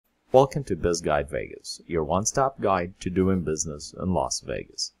Welcome to BizGuide Vegas, your one-stop guide to doing business in Las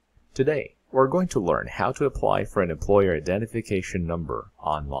Vegas. Today, we're going to learn how to apply for an employer identification number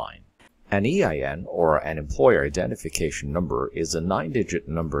online. An EIN, or an employer identification number, is a 9-digit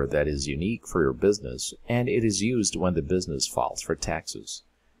number that is unique for your business, and it is used when the business files for taxes.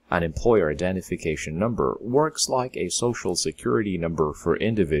 An employer identification number works like a social security number for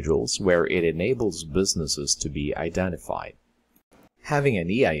individuals, where it enables businesses to be identified. Having an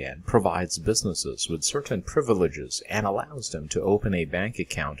EIN provides businesses with certain privileges and allows them to open a bank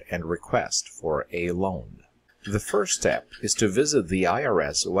account and request for a loan. The first step is to visit the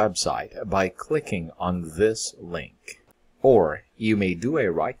IRS website by clicking on this link. Or you may do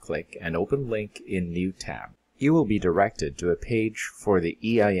a right-click and open link in New tab. You will be directed to a page for the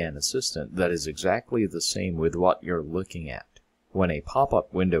EIN Assistant that is exactly the same with what you're looking at. When a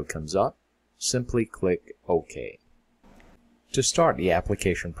pop-up window comes up, simply click OK. To start the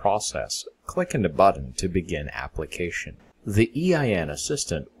application process, click on the button to begin application. The EIN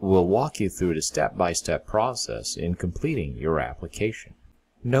Assistant will walk you through the step-by-step process in completing your application.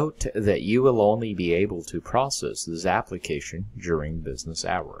 Note that you will only be able to process this application during business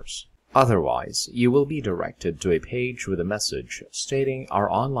hours. Otherwise, you will be directed to a page with a message stating our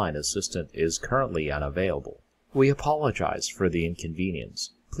online assistant is currently unavailable. We apologize for the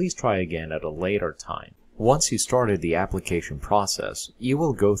inconvenience. Please try again at a later time. Once you started the application process, you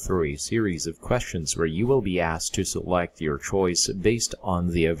will go through a series of questions where you will be asked to select your choice based on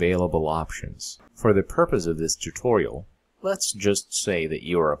the available options. For the purpose of this tutorial, let's just say that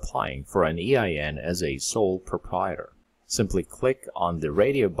you are applying for an EIN as a sole proprietor. Simply click on the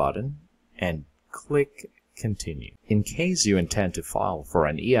radio button and click Continue. In case you intend to file for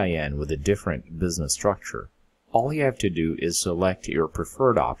an EIN with a different business structure, all you have to do is select your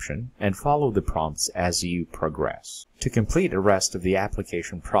preferred option and follow the prompts as you progress. To complete the rest of the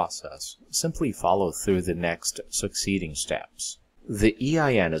application process, simply follow through the next succeeding steps. The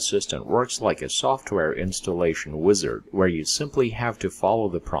EIN Assistant works like a software installation wizard where you simply have to follow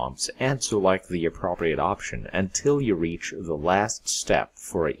the prompts and select the appropriate option until you reach the last step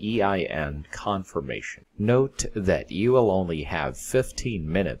for EIN confirmation. Note that you will only have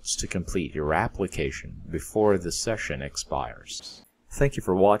 15 minutes to complete your application before the session expires. Thank you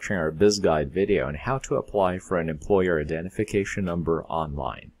for watching our BizGuide video on how to apply for an employer identification number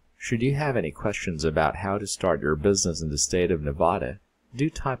online. Should you have any questions about how to start your business in the state of Nevada, do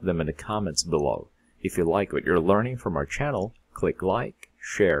type them in the comments below. If you like what you're learning from our channel, click like,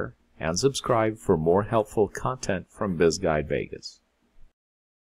 share, and subscribe for more helpful content from BizGuide Vegas.